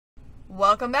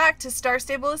Welcome back to Star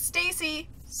Stable with Stacy.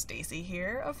 Stacy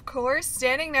here, of course,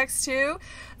 standing next to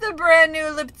the brand new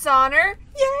Lippizaner.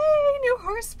 Yay, new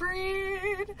horse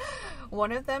breed!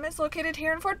 One of them is located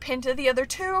here in Fort Pinta. The other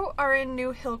two are in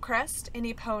New Hillcrest in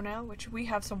Epona, which we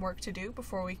have some work to do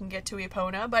before we can get to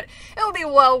Epona, but it will be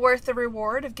well worth the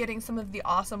reward of getting some of the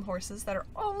awesome horses that are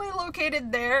only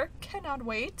located there. Cannot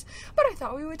wait. But I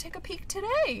thought we would take a peek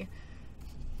today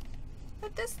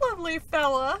at this lovely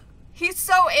fella. He's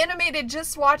so animated.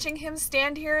 Just watching him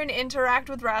stand here and interact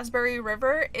with Raspberry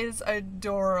River is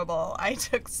adorable. I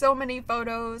took so many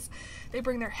photos. They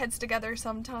bring their heads together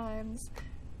sometimes.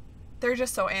 They're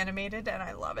just so animated and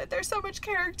I love it. There's so much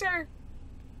character.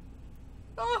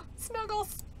 Oh,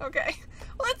 snuggles. Okay,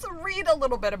 let's read a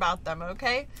little bit about them,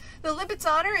 okay? The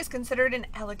Lippizaner is considered an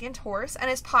elegant horse and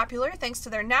is popular thanks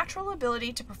to their natural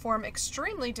ability to perform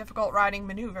extremely difficult riding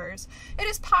maneuvers. It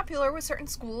is popular with certain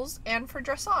schools and for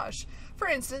dressage. For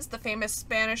instance, the famous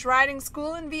Spanish riding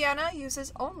school in Vienna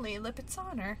uses only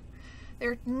Lippizaner.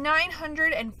 There are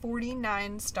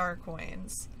 949 star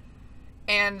coins.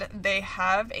 And they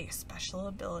have a special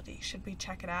ability. Should we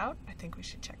check it out? I think we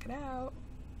should check it out.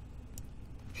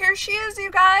 Here she is,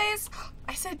 you guys!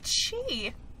 I said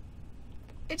she.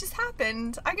 It just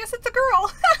happened. I guess it's a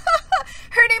girl.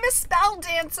 Her name is Spell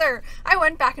Dancer. I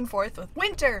went back and forth with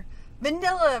Winter,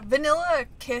 Vanilla. Vanilla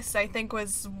Kiss, I think,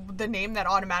 was the name that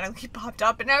automatically popped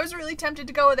up, and I was really tempted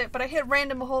to go with it, but I hit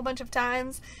random a whole bunch of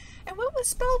times. And what was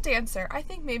Spell Dancer? I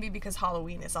think maybe because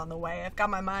Halloween is on the way. I've got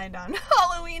my mind on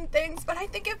Halloween things, but I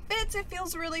think it fits. It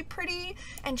feels really pretty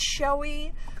and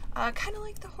showy, kind of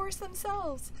like the horse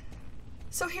themselves.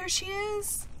 So here she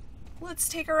is. Let's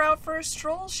take her out for a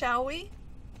stroll, shall we?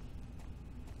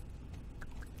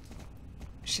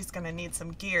 She's gonna need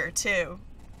some gear, too.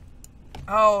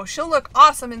 Oh, she'll look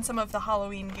awesome in some of the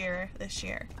Halloween gear this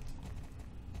year.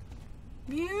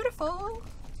 Beautiful.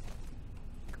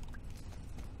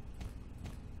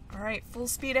 Alright, full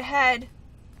speed ahead.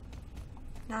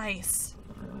 Nice.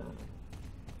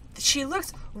 She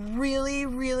looks really,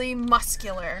 really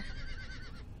muscular.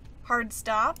 Hard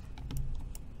stop.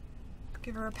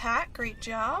 Give her a pat. Great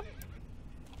job.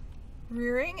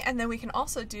 Rearing. And then we can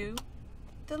also do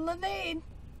the levade.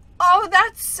 Oh,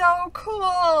 that's so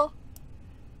cool.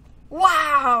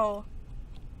 Wow.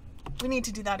 We need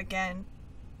to do that again.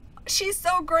 She's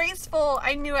so graceful.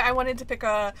 I knew I wanted to pick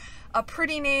a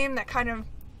pretty name that kind of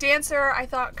dancer I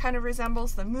thought kind of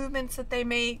resembles the movements that they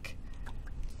make.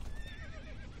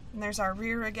 And there's our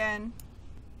rear again.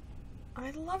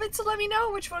 I love it, so let me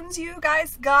know which ones you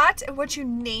guys got and what you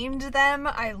named them.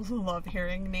 I love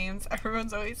hearing names.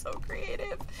 Everyone's always so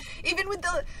creative. Even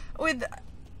with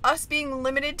us being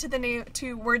limited to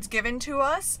to words given to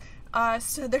us,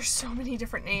 so there's so many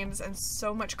different names and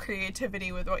so much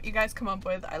creativity with what you guys come up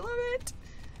with. I love it.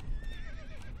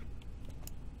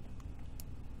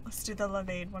 Let's do the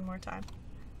levade one more time.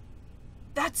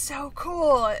 That's so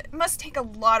cool. It must take a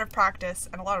lot of practice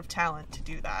and a lot of talent to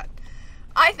do that.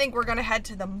 I think we're gonna head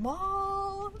to the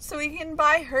mall so we can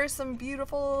buy her some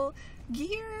beautiful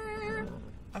gear.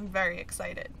 I'm very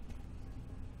excited.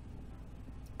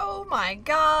 Oh my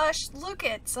gosh, look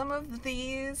at some of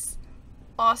these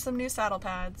awesome new saddle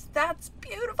pads. That's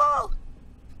beautiful.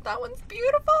 That one's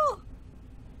beautiful.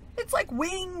 It's like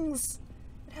wings.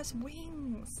 It has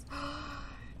wings.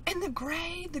 And the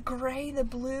gray, the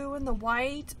blue, and the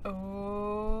white.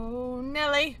 Oh,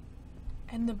 Nelly.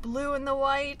 And the blue and the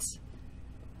white.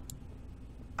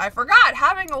 I forgot,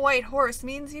 having a white horse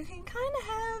means you can kind of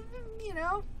have, you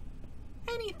know,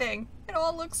 anything. It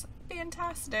all looks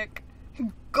fantastic.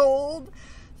 Gold.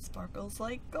 Sparkles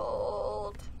like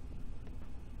gold.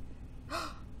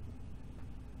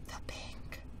 The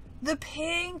pink. The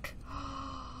pink.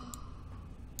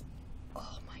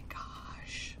 Oh my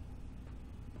gosh.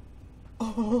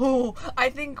 Oh,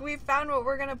 I think we found what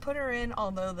we're going to put her in,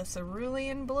 although the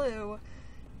cerulean blue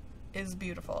is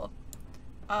beautiful.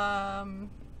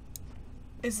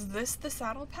 Is this the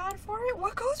saddle pad for it?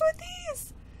 What goes with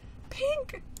these?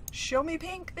 Pink. Show me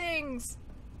pink things.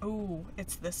 Ooh,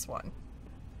 it's this one.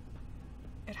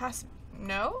 It has,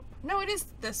 no? No, it is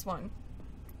this one.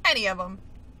 Any of them.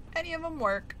 Any of them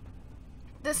work.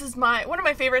 This is one of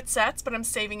my favorite sets, but I'm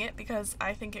saving it because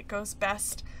I think it goes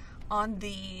best on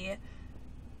the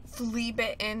flea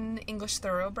bitten English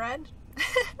thoroughbred.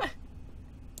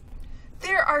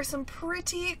 There are some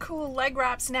pretty cool leg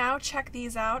wraps now. Check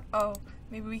these out. Oh,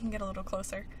 maybe we can get a little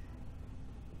closer.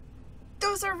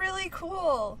 Those are really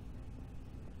cool.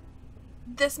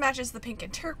 This matches the pink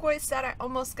and turquoise set I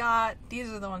almost got.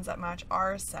 These are the ones that match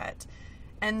our set.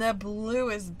 And the blue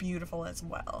is beautiful as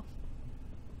well.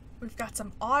 We've got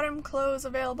some autumn clothes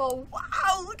available.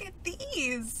 Wow, look at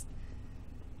these!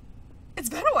 It's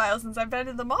been a while since I've been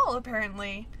to the mall,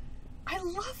 apparently. I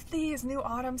love these new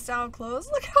autumn style clothes.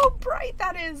 Look how bright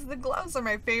that is. The gloves are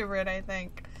my favorite, I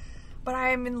think. But I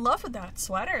am in love with that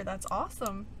sweater. That's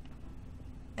awesome.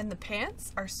 And the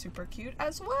pants are super cute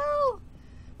as well.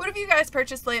 What have you guys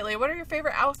purchased lately? What are your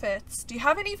favorite outfits? Do you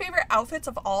have any favorite outfits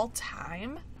of all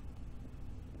time?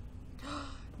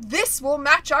 This will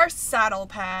match our saddle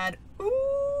pad.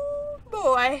 Ooh,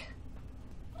 boy.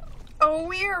 Oh,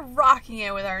 we are rocking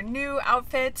it with our new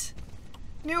outfit.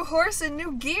 New horse and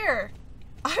new gear.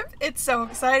 It's so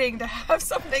exciting to have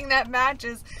something that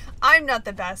matches. I'm not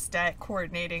the best at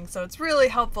coordinating, so it's really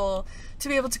helpful to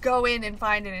be able to go in and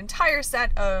find an entire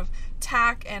set of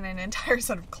tack and an entire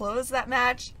set of clothes that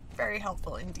match. Very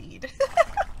helpful indeed.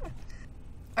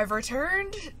 I've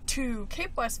returned to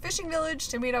Cape West Fishing Village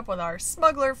to meet up with our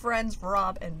smuggler friends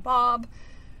Rob and Bob.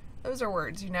 Those are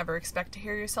words you never expect to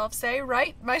hear yourself say,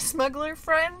 right, my smuggler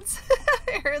friends?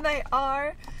 Here they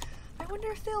are. I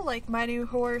wonder if they'll like my new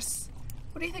horse.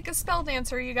 What do you think of Spell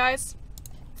Dancer, you guys?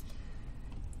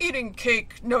 Eating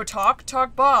cake, no talk,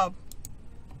 talk Bob.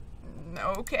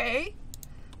 Okay.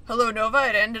 Hello, Nova,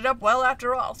 it ended up well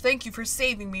after all. Thank you for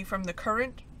saving me from the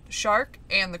current, the shark,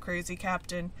 and the crazy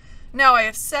captain. Now I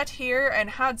have sat here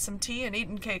and had some tea and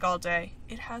eaten cake all day.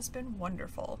 It has been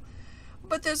wonderful.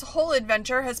 But this whole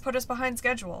adventure has put us behind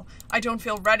schedule. I don't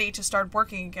feel ready to start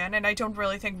working again, and I don't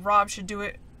really think Rob should do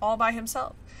it all by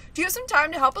himself. Do you have some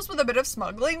time to help us with a bit of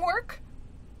smuggling work?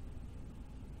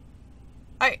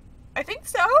 I think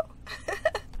so.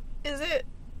 Is it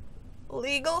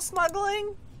legal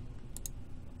smuggling?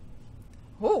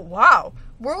 Oh, wow.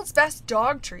 World's best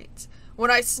dog treats. When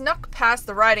I snuck past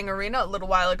the riding arena a little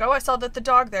while ago, I saw that the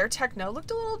dog there, Techno,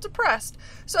 looked a little depressed.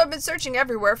 So I've been searching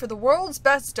everywhere for the world's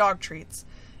best dog treats.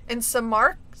 In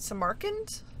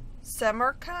Samarkand?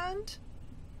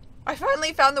 I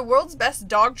finally found the world's best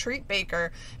dog treat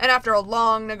baker, and after a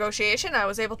long negotiation, I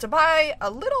was able to buy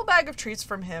a little bag of treats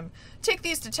from him. Take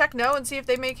these to Techno and see if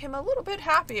they make him a little bit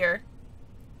happier.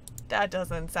 That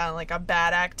doesn't sound like a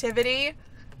bad activity.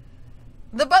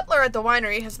 The butler at the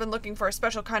winery has been looking for a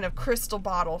special kind of crystal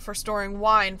bottle for storing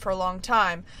wine for a long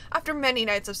time. After many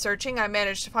nights of searching, I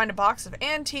managed to find a box of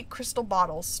antique crystal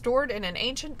bottles stored in an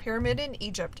ancient pyramid in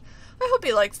Egypt. I hope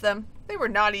he likes them. They were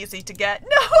not easy to get.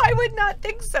 No, I would not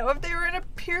think so if they were in a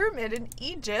pyramid in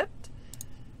Egypt.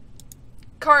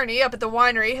 Carney up at the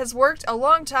winery has worked a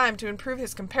long time to improve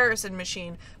his comparison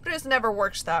machine, but it has never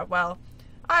worked that well.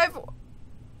 I've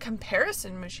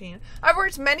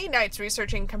worked many nights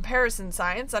researching comparison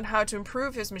science on how to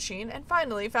improve his machine and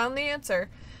finally found the answer.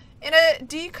 In a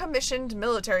decommissioned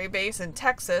military base in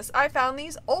Texas, I found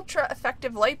these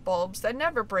ultra-effective light bulbs that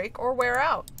never break or wear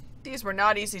out. These were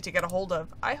not easy to get a hold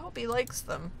of. I hope he likes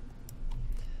them.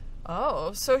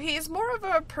 Oh, so he's more of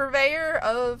a purveyor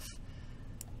of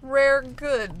rare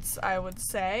goods, I would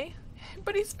say.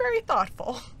 But he's very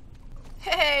thoughtful.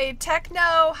 Hey,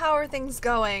 Techno, how are things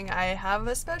going? I have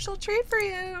a special treat for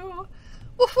you.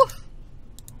 Woof woof.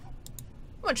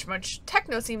 Munch munch.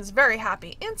 Techno seems very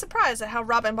happy and surprised at how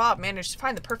Rob and Bob managed to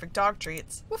find the perfect dog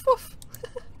treats. Woof woof.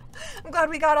 I'm glad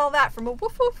we got all that from a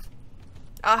woof woof.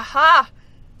 Aha!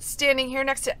 Standing here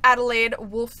next to Adelaide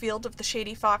Wolffield of the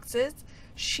Shady Foxes,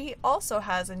 she also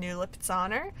has a new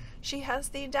Lippizaner. She has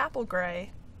the Dapple Gray.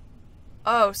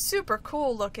 Oh, super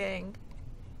cool looking.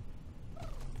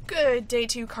 Good day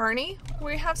to you, Carney.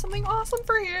 We have something awesome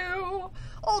for you.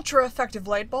 Ultra effective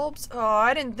light bulbs. Oh,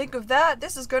 I didn't think of that.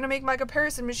 This is going to make my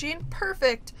comparison machine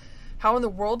perfect. How in the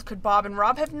world could Bob and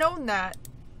Rob have known that?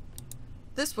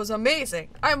 This was amazing.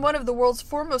 I am one of the world's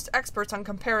foremost experts on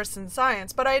comparison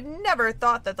science, but I had never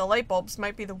thought that the light bulbs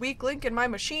might be the weak link in my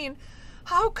machine.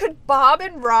 How could Bob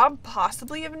and Rob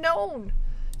possibly have known?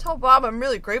 Tell Bob I'm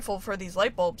really grateful for these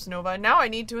light bulbs, Nova. Now I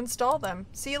need to install them.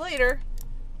 See you later.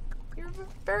 You're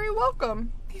very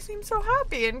welcome. He seems so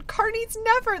happy, and Carney's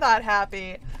never that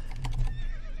happy.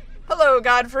 Hello,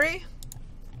 Godfrey.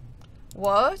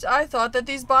 What? I thought that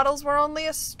these bottles were only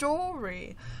a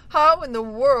story. How in the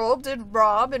world did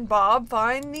Rob and Bob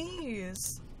find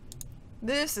these?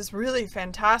 This is really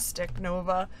fantastic,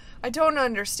 Nova. I don't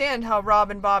understand how Rob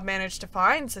and Bob managed to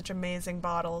find such amazing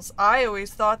bottles. I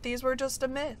always thought these were just a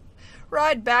myth.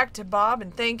 Ride back to Bob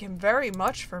and thank him very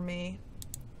much for me.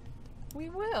 We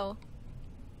will.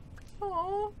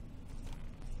 Aww.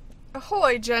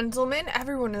 Ahoy, gentlemen.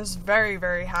 Everyone is very,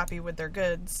 very happy with their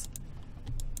goods.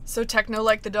 So Techno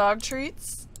liked the dog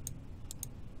treats?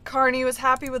 Carney was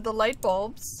happy with the light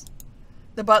bulbs.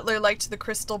 The butler liked the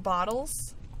crystal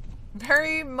bottles.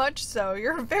 Very much so.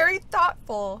 You're very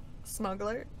thoughtful,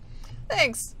 smuggler.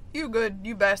 Thanks. You good.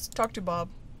 You best. Talk to Bob.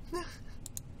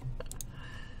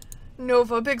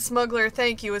 Nova, big smuggler,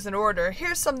 thank you is an order.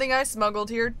 Here's something I smuggled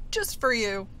here just for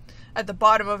you. At the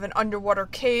bottom of an underwater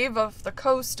cave off the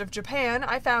coast of Japan,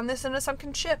 I found this in a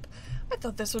sunken ship. I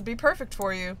thought this would be perfect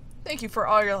for you. Thank you for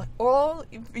all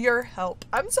your help.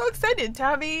 I'm so excited to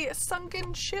have a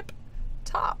sunken ship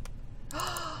top.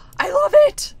 I love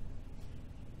it!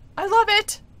 I love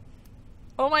it!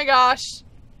 Oh my gosh.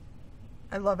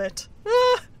 I love it.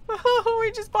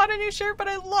 We just bought a new shirt, but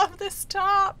I love this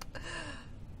top.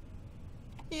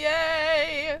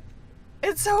 Yay!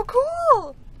 It's so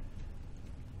cool!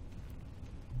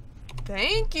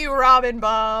 Thank you, Robin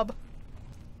Bob.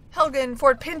 Helga in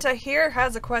Fort Pinta here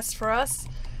has a quest for us.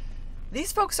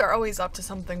 These folks are always up to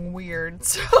something weird,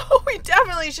 so we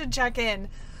definitely should check in.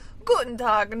 Guten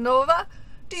Tag, Nova.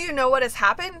 Do you know what has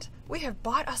happened? We have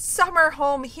bought a summer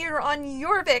home here on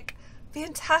Jorvik.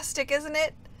 Fantastic, isn't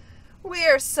it? We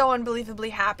are so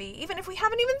unbelievably happy, even if we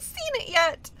haven't even seen it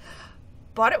yet.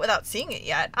 Bought it without seeing it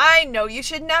yet. I know you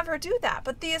should never do that,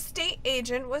 but the estate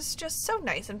agent was just so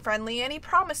nice and friendly, and he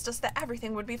promised us that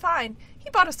everything would be fine. He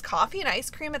bought us coffee and ice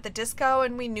cream at the disco,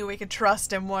 and we knew we could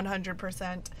trust him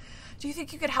 100%. Do you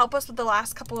think you could help us with the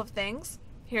last couple of things?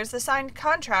 Here's the signed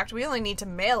contract. We only need to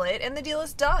mail it, and the deal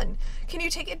is done. Can you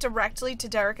take it directly to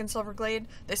Derek in Silverglade?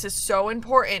 This is so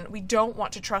important. We don't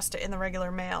want to trust it in the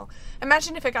regular mail.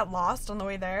 Imagine if it got lost on the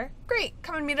way there. Great.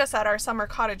 Come and meet us at our summer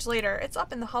cottage later. It's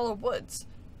up in the Hollow Woods.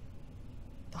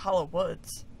 The Hollow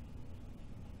Woods?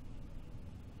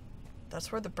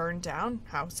 That's where the burned down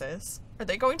house is. Are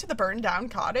they going to the burned down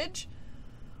cottage?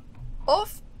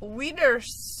 Auf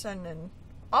Wiedersehen.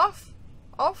 Auf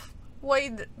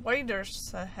Wiedersehen.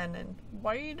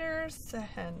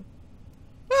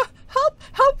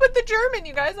 Help with the German,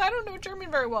 you guys. I don't know German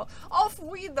very well. Auf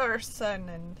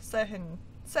Wiedersehen.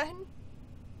 Sehen?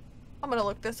 I'm gonna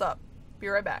look this up. Be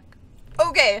right back.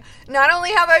 Okay, not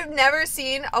only have I never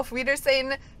seen Auf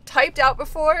Wiedersehen typed out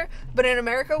before, but in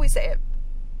America we say it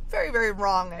very, very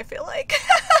wrong, I feel like.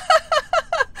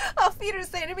 Auf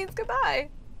Wiedersehen, it means goodbye.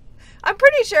 I'm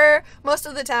pretty sure most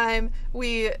of the time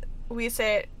we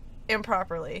say it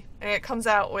improperly, and it comes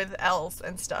out with L's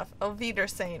and stuff. Auf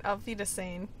Wiedersehen, Auf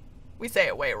Wiedersehen. We say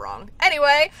it way wrong.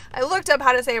 Anyway, I looked up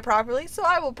how to say it properly, so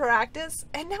I will practice,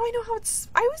 and now I know how it's...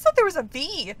 I always thought there was a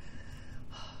V.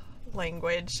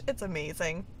 Language. It's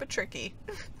amazing, but tricky.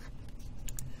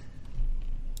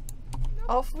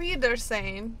 Auf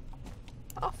Wiedersehen.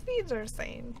 Auf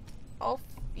Wiedersehen. Auf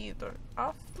Wiedersehen.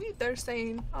 Auf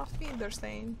Wiedersehen. Auf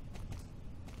Wiedersehen.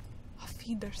 Auf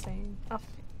Wiedersehen.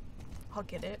 I'll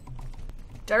get it.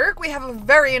 Derek, we have a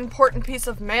very important piece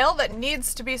of mail that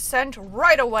needs to be sent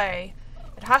right away.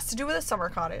 It has to do with a summer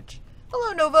cottage.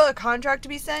 Hello, Nova. A contract to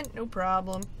be sent? No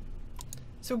problem.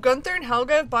 So Gunther and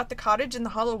Helga bought the cottage in the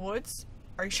Hollow Woods?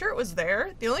 Are you sure it was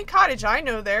there? The only cottage I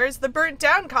know there is the burnt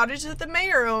down cottage that the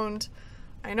mayor owned.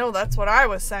 I know, that's what I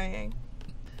was saying.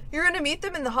 You're gonna meet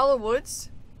them in the Hollow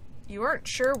Woods? You aren't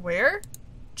sure where?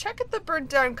 Check at the burnt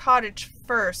down cottage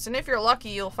first, and if you're lucky,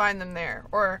 you'll find them there.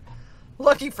 Or,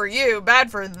 lucky for you,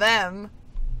 bad for them.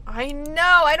 I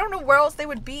know, I don't know where else they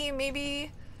would be,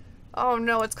 maybe... Oh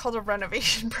no, it's called a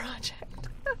renovation project.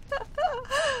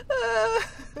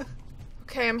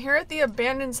 Okay, I'm here at the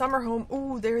abandoned summer home.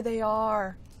 Ooh, there they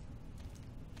are.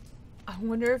 I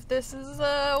wonder if this is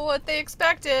what they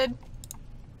expected.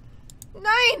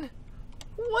 9!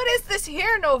 What is this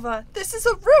here, Nova? This is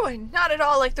a ruin, not at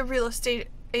all like the real estate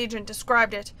agent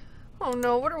described it. Oh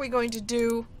no, what are we going to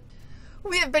do?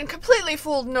 We have been completely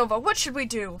fooled, Nova. What should we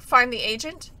do? Find the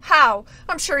agent? How?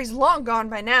 I'm sure he's long gone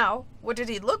by now. What did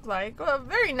he look like?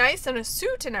 Very nice in a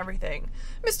suit and everything.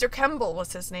 Mr. Kemble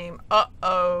was his name.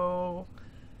 Uh-oh.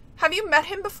 Have you met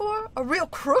him before? A real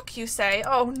crook, you say?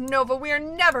 Oh, Nova, we are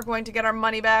never going to get our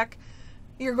money back.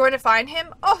 You're going to find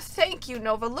him? Oh, thank you,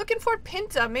 Nova. Look in Fort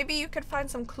Pinta. Maybe you could find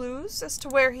some clues as to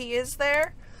where he is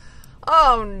there.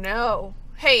 Oh, no.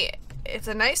 Hey, it's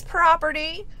a nice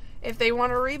property. If they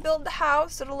want to rebuild the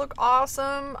house, it'll look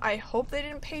awesome. I hope they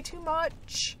didn't pay too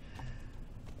much.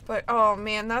 But, oh,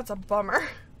 man, that's a bummer.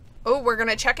 Oh, we're going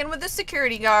to check in with the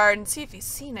security guard and see if he's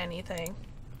seen anything.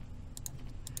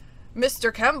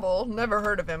 Mr. Kemble? Never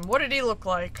heard of him. What did he look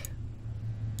like?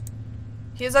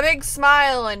 He has a big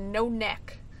smile and no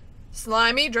neck.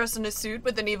 Slimy, dressed in a suit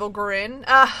with an evil grin.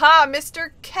 Aha,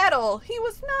 Mr. Kettle. He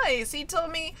was nice. He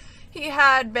told me he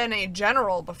had been a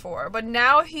general before, but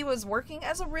now he was working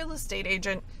as a real estate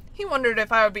agent. He wondered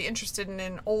if I would be interested in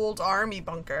an old army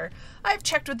bunker. I've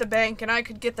checked with the bank and I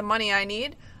could get the money I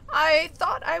need. I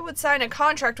thought I would sign a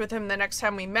contract with him the next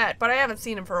time we met, but I haven't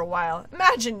seen him for a while.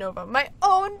 Imagine, Nova, my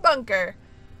own bunker.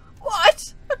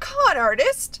 What? A con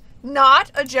artist?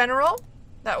 Not a general?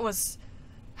 That was...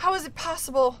 How is it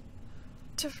possible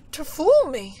to fool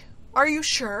me? Are you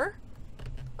sure?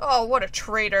 Oh, what a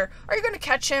traitor. Are you going to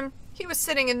catch him? He was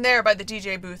sitting in there by the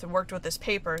DJ booth and worked with his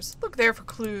papers. Look there for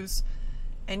clues.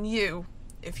 And you,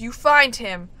 if you find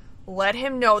him, let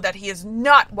him know that he is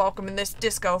not welcome in this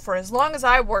disco for as long as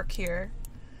I work here.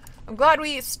 I'm glad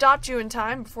we stopped you in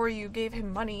time before you gave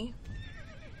him money.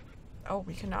 Oh,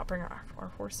 we cannot bring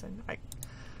our horse in. I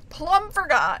plumb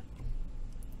forgot.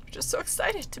 I'm just so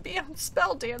excited to be on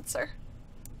Spell Dancer.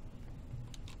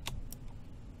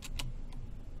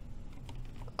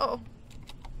 Oh.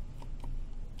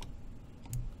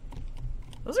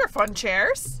 Those are fun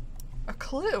chairs. A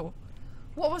clue.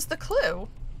 What was the clue?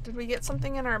 Did we get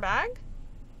something in our bag?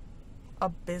 A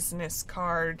business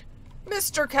card.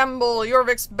 Mr. Kemble,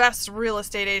 Jorvik's best real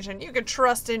estate agent. You can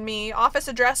trust in me. Office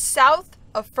address, south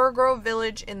of Firgrove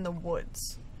Village in the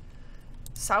woods.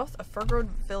 South of Firgrove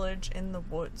Village in the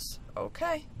woods.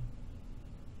 Okay.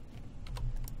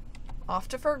 Off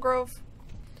to Firgrove.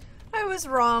 I was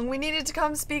wrong. We needed to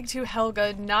come speak to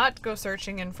Helga, not go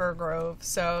searching in Firgrove.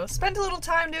 So, spent a little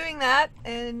time doing that,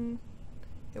 and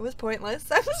it was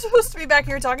pointless. I was supposed to be back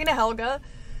here talking to Helga.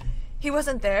 He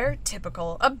wasn't there.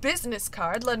 Typical. A business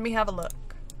card. Let me have a look.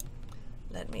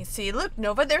 Let me see. Look,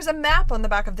 Nova, there's a map on the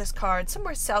back of this card.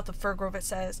 Somewhere south of Firgrove, it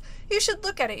says. You should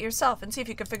look at it yourself and see if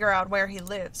you can figure out where he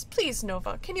lives. Please,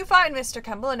 Nova, can you find Mr.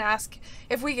 Kemble and ask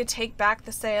if we could take back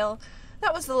the sale?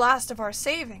 That was the last of our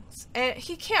savings. And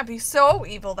he can't be so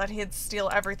evil that he'd steal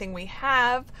everything we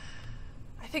have.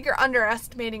 I think you're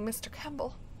underestimating Mr.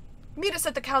 Kemble. Meet us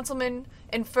at the councilman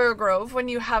in Firgrove when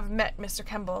you have met Mr.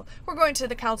 Kemble. We're going to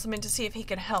the councilman to see if he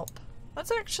can help.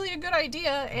 That's actually a good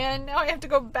idea, and now I have to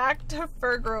go back to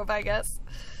Firgrove, I guess.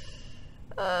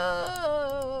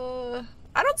 I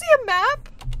don't see a map.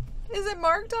 Is it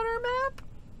marked on our map?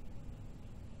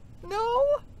 No?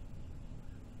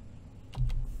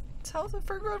 South of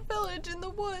Firgrove Village in the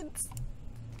woods.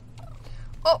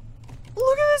 Oh,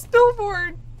 look at this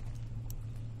billboard.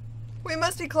 We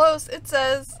must be close. It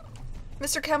says,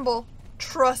 Mr. Kemble,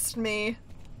 trust me.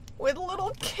 With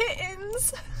little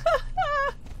kittens.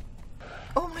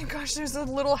 Oh my gosh, there's a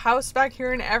little house back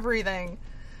here and everything.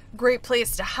 Great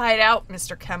place to hide out,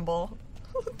 Mr. Kemble.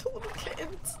 With the little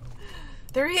kittens.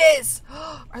 There he is.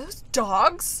 Are those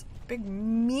dogs? Big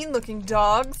mean looking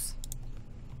dogs.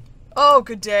 Oh,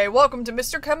 good day. Welcome to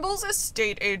Mr. Kemble's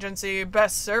estate agency.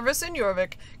 Best service in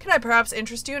Jorvik. Can I perhaps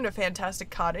interest you in a fantastic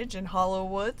cottage in Hollow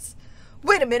Woods?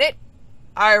 Wait a minute.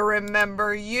 I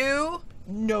remember you.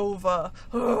 Nova.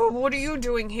 Oh, what are you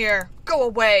doing here? Go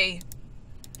away.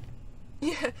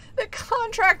 Yeah, the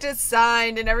contract is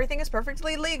signed and everything is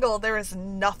perfectly legal. There is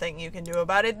nothing you can do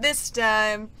about it this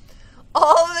time.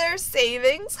 All their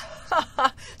savings?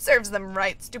 Serves them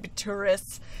right, stupid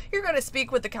tourists. You're going to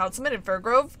speak with the councilman in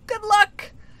Firgrove. Good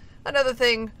luck! Another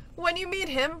thing, when you meet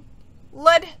him,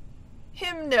 let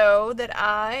him know that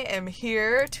I am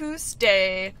here to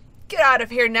stay. Get out of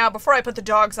here now before I put the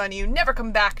dogs on you. Never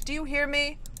come back, do you hear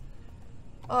me?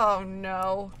 Oh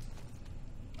no.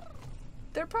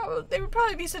 They would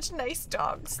probably be such nice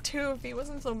dogs, too, if he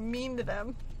wasn't so mean to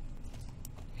them.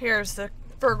 Here's the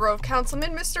Firgrove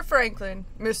councilman, Mr. Franklin.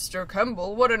 Mr.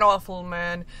 Kemble, what an awful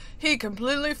man. He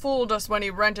completely fooled us when he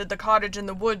rented the cottage in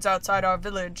the woods outside our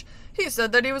village. He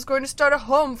said that he was going to start a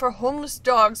home for homeless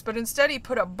dogs, but instead he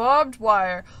put up barbed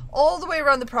wire all the way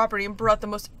around the property and brought the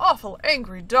most awful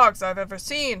angry dogs I've ever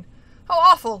seen. How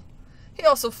awful. He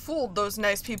also fooled those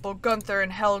nice people, Gunther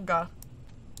and Helga.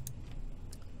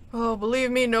 Oh,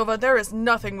 believe me, Nova, there is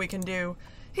nothing we can do.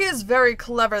 He is very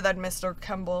clever, that Mr.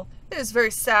 Kemble. It is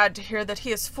very sad to hear that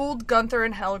he has fooled Gunther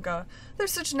and Helga. They're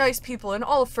such nice people, and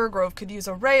all of Firgrove could use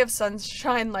a ray of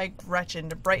sunshine like Gretchen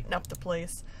to brighten up the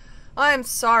place. I am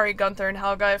sorry, Gunther and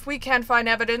Helga. If we can't find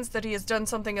evidence that he has done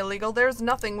something illegal, there's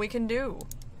nothing we can do.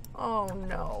 Oh,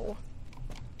 no.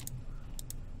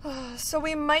 So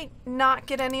we might not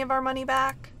get any of our money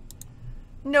back?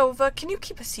 Nova, can you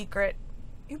keep a secret?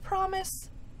 You promise?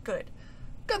 Good.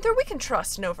 Gunther, we can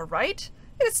trust Nova, right?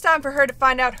 It is time for her to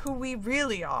find out who we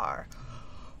really are.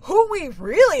 Who we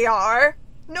really are?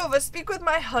 Nova, speak with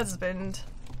my husband.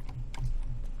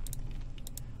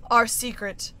 Our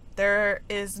secret. There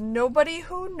is nobody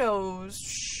who knows.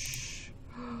 Shh.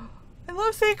 I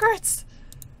love secrets.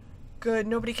 Good,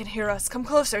 nobody can hear us. Come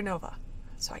closer, Nova,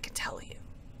 so I can tell you.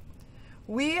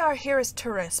 We are here as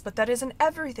tourists, but that isn't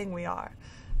everything we are.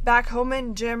 Back home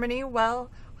in Germany,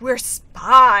 well, we're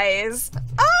spies.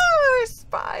 Oh, we're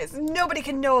spies. Nobody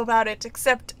can know about it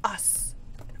except us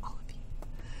and all of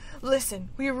you. Listen,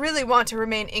 we really want to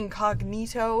remain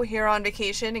incognito here on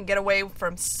vacation and get away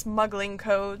from smuggling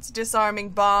codes, disarming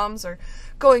bombs, or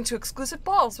going to exclusive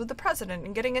balls with the president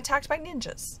and getting attacked by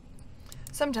ninjas.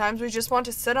 Sometimes we just want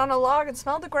to sit on a log and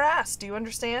smell the grass, do you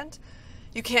understand?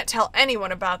 You can't tell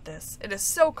anyone about this. It is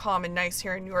so calm and nice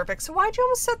here in Yorvik, so why'd you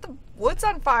almost set the woods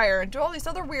on fire and do all these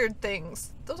other weird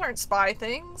things? Those aren't spy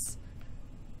things.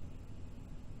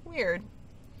 Weird.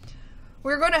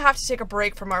 We're going to have to take a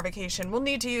break from our vacation. We'll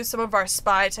need to use some of our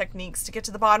spy techniques to get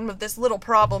to the bottom of this little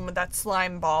problem with that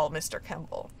slime ball, Mr.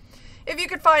 Kemble. If you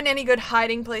could find any good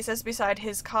hiding places beside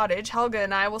his cottage, Helga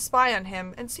and I will spy on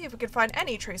him and see if we can find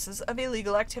any traces of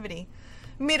illegal activity.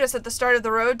 Meet us at the start of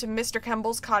the road to Mr.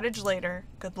 Kemble's cottage later.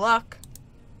 Good luck.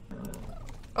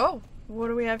 Oh, what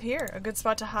do we have here? A good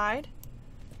spot to hide?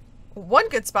 One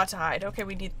good spot to hide. Okay,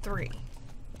 we need 3.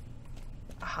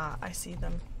 Aha, I see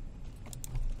them.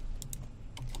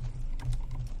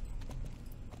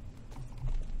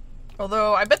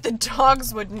 Although, I bet the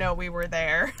dogs would know we were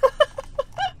there.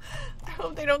 I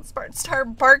hope they don't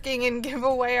start barking and give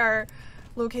away our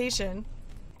location.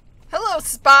 Hello,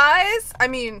 spies! I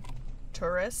mean,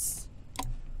 tourists.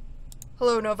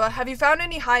 Hello, Nova. Have you found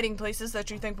any hiding places that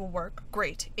you think will work?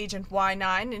 Great. Agent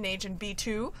Y9 and Agent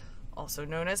B2, also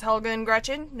known as Helga and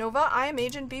Gretchen. Nova, I am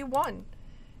Agent B1.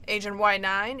 Agent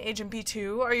Y9, Agent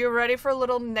B2, are you ready for a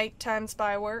little nighttime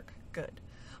spy work? Good.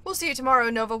 We'll see you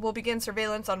tomorrow, Nova. We'll begin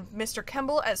surveillance on Mr.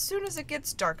 Kemble as soon as it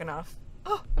gets dark enough.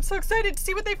 Oh, I'm so excited to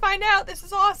see what they find out. This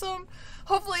is awesome.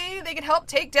 Hopefully they can help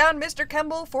take down Mr.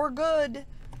 Kemble for good.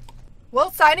 Well,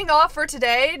 signing off for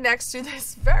today next to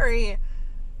this very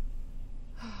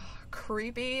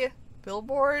creepy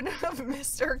billboard of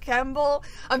Mr. Kemble.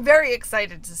 I'm very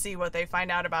excited to see what they find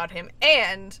out about him,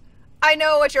 and I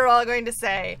know what you're all going to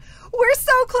say. We're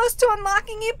so close to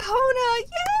unlocking Epona!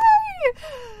 Yay!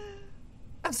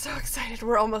 I'm so excited.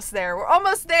 We're almost there. We're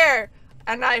almost there!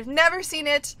 And I've never seen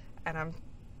it, and I'm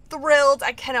thrilled.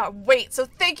 I cannot wait. So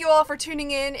thank you all for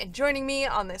tuning in and joining me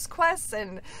on this quest,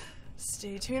 and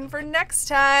stay tuned for next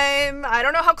time. I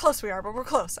don't know how close we are, but we're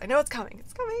close. I know it's coming.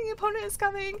 It's coming. Epona is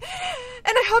coming.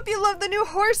 And I hope you love the new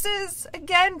horses.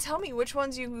 Again, tell me which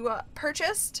ones you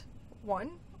purchased.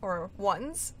 One or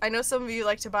ones. I know some of you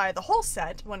like to buy the whole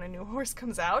set when a new horse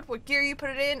comes out. What gear you put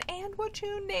it in and what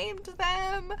you named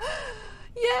them.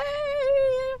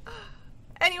 Yay!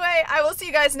 Anyway, I will see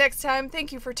you guys next time.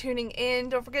 Thank you for tuning in.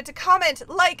 Don't forget to comment,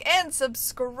 like, and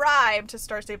subscribe to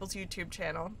Star Staple's YouTube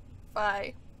channel.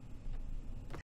 Bye.